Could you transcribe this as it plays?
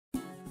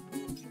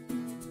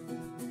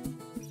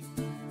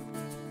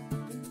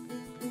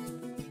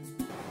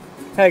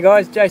Hey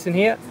guys, Jason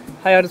here.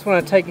 Hey, I just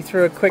want to take you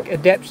through a quick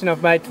adaptation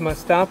I've made to my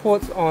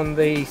StarPorts on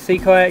the sea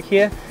kayak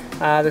here.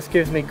 This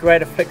gives me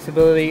greater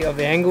flexibility of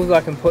the angles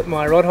I can put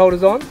my rod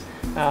holders on,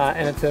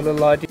 and it's a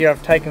little idea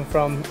I've taken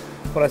from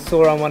what I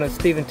saw on one of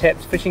Stephen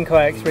Tapp's fishing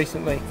kayaks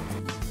recently.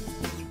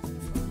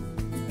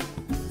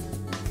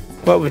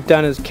 What we've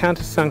done is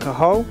countersunk a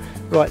hole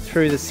right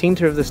through the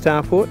centre of the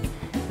StarPort,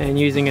 and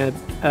using a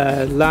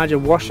larger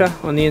washer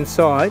on the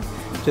inside,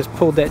 just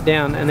pulled that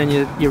down, and then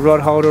your rod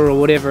holder or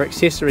whatever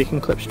accessory can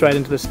clip straight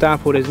into the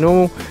StarPort as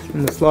normal,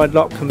 and the slide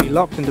lock can be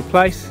locked into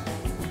place.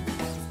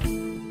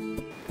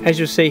 As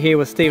you'll see here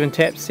with Stephen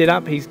Tapp's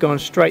setup, he's gone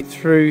straight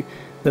through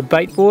the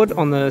bait board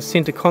on the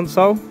centre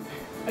console,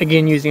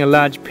 again using a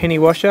large penny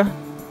washer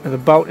with a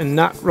bolt and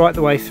nut right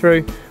the way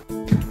through.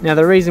 Now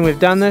the reason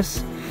we've done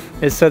this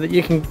is so that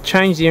you can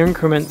change the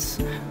increments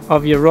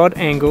of your rod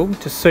angle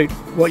to suit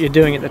what you're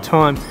doing at the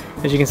time.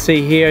 As you can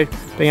see here,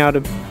 being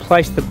able to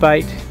place the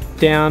bait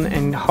down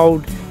and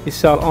hold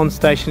yourself on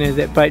station as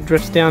that bait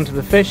drifts down to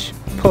the fish,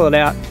 pull it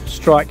out,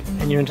 strike,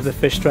 and you're into the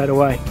fish straight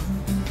away.